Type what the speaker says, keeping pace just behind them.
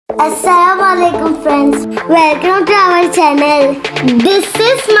Assalamualaikum friends, welcome to our channel. This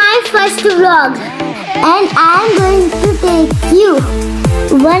is my first vlog and I am going to take you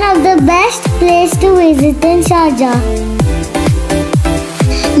one of the best places to visit in Sharjah.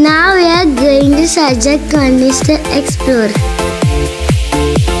 Now we are going to Sharjah Corniche to explore.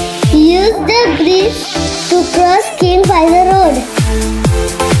 Use the bridge to cross King Faisal Road.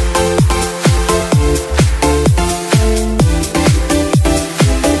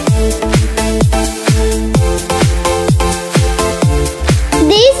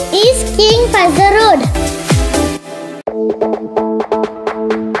 This is King Faisal Road.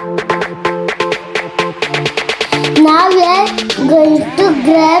 Now we are going to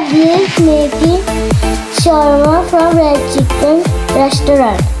grab this making shawarma from Red Chicken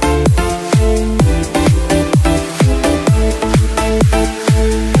restaurant.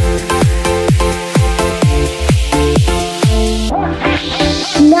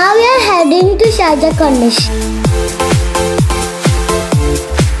 Now we are heading to Sharjah Corniche.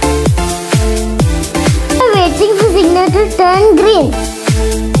 Waiting for signal to turn green.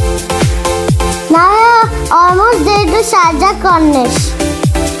 Now we are almost there to Sharjah Corniche.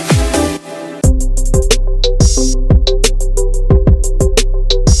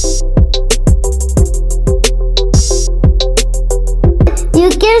 You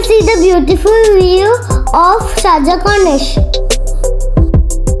can see the beautiful view of Sharjah Corniche.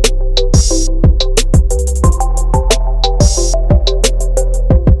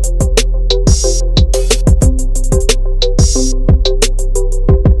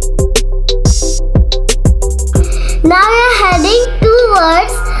 Now we are heading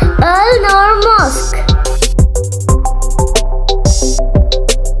towards Al-Noor Mosque.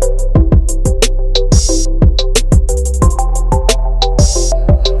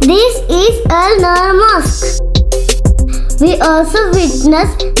 This is Al-Noor Mosque. We also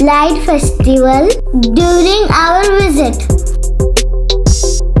witnessed light festival during our visit.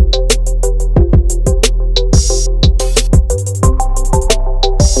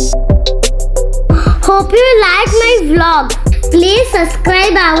 Hope you like my vlog. Please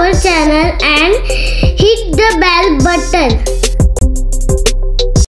subscribe our channel and hit the bell button.